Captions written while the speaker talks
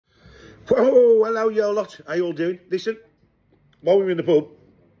Whoa, hello, yo lot. How you all doing? Listen, while we're in the pub,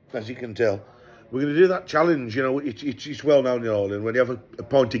 as you can tell, we're going to do that challenge. You know, it's well known in Ireland when you have a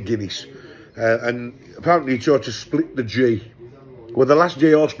pint of Guinness, and apparently you try to split the G. Well, the last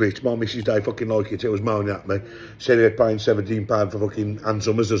G I split, my missus don't fucking like it. It was moaning at me, said they're paying £17 for fucking Ann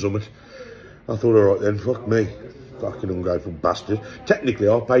Summers or something. I thought, all right then, fuck me, fucking ungrateful bastard. Technically,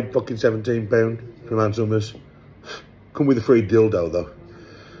 I paid fucking £17 from Ann Summers. Come with a free dildo though.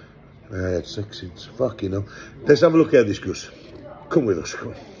 It's 6 cents. Fucking hell. Let's have a look how this goes. Come with us,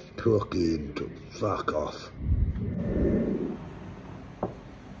 come. Fucking fuck off.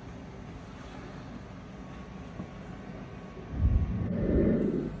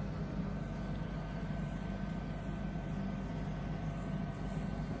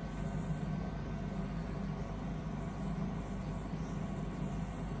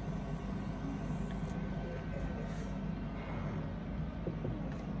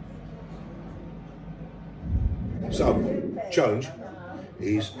 So, challenge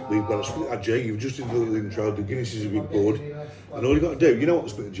is we've got to split our G. You've just did the little intro, the Guinnesses have been poured, and all you've got to do, you know what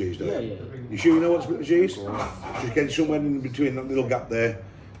the split of G is, don't you? Yeah. You sure you know what the split of G is? Just get it somewhere in between that little gap there.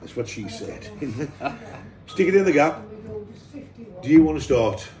 That's what she said. Stick it in the gap. Do you want to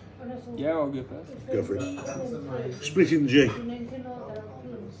start? Yeah, I'll go first. Go for it. Splitting the G. Have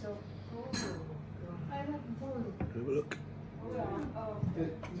a look.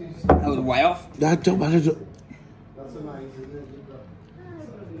 That was way off. That don't matter.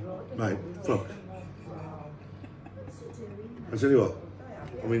 Mate, fuck. I tell you what,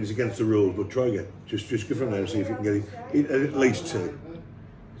 I mean, it's against the rules, but try again. Just go from there and see if you can get it at least 2.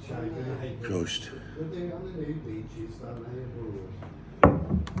 Christ.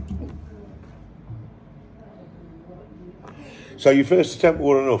 So your first attempt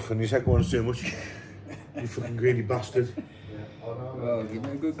wasn't enough, and your second one's too much. You fucking greedy bastard. Well, give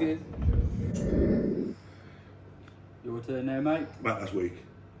me a good game. Your turn now, mate. Mate, that's weak.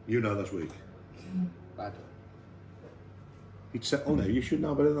 You know that's weak. Bad. It's settled now. You should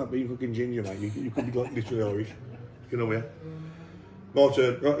know better than that being fucking ginger, mate. You could be like literally Irish. You know me. My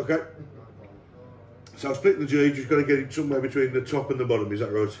turn. Right, okay. So I'm splitting the G, just got to get it somewhere between the top and the bottom, is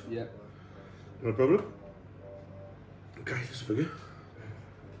that right? Yeah. No problem. Okay, let's figure.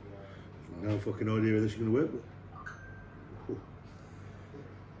 No fucking idea how this is going to work, but...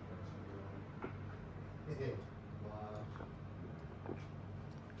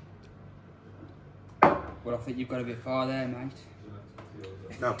 Well, I think you've got a bit far there, mate.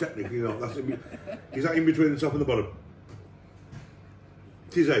 No, technically not. That's is that in between the top and the bottom?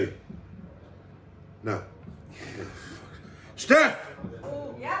 It is, eh? No. Steph!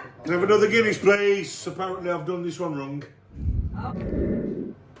 Yeah? Can I have another Guinness, please? Apparently I've done this one wrong.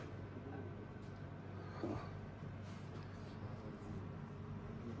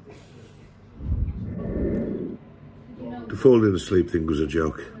 The falling asleep thing was a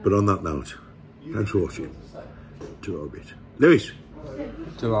joke, but on that note, thanks for watching. 2 hour bit. Lewis!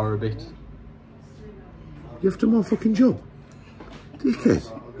 2 hour a bit. You have to do my fucking job. Dickhead.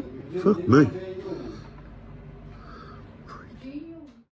 Fuck me.